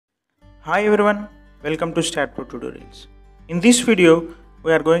Hi everyone, welcome to Staad.Pro tutorials. In this video,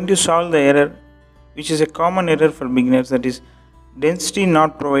 we are going to solve the error which is a common error for beginners, that is density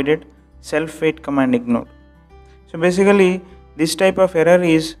not provided, self-weight command ignored. So basically this type of error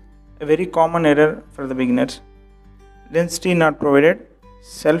is a very common error for the beginners. Density not provided,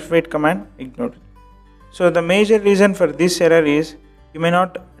 self-weight command ignored. So the major reason for this error is you may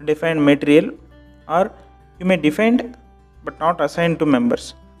not define material, or you may define but not assign to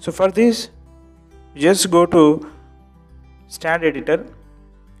members. So for this, just go to Staad editor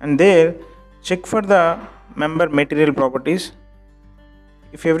and there check for the member material properties.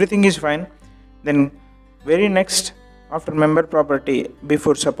 If everything is fine, then very next after member property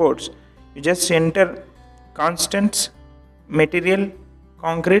before supports, you just enter constants material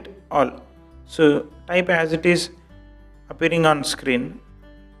concrete all. So type as it is appearing on screen.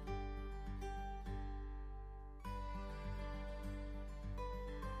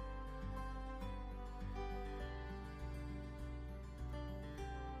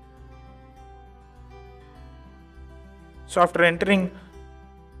 So after entering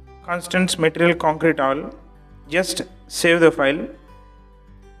constants material concrete all, just save the file.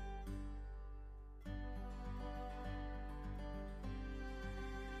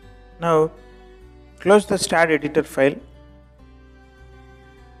 Now close the Staad editor file.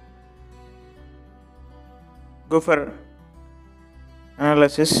 Go for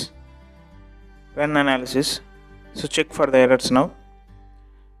analysis, run analysis. So check for the errors now.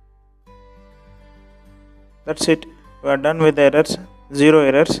 That's it. We are done with the errors, 0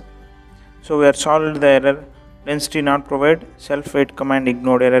 errors. So we are solved the error density not provided, self-weight command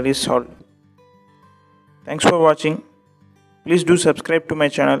ignored error is solved. Thanks for watching. Please do subscribe to my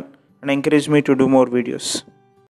channel and encourage me to do more videos.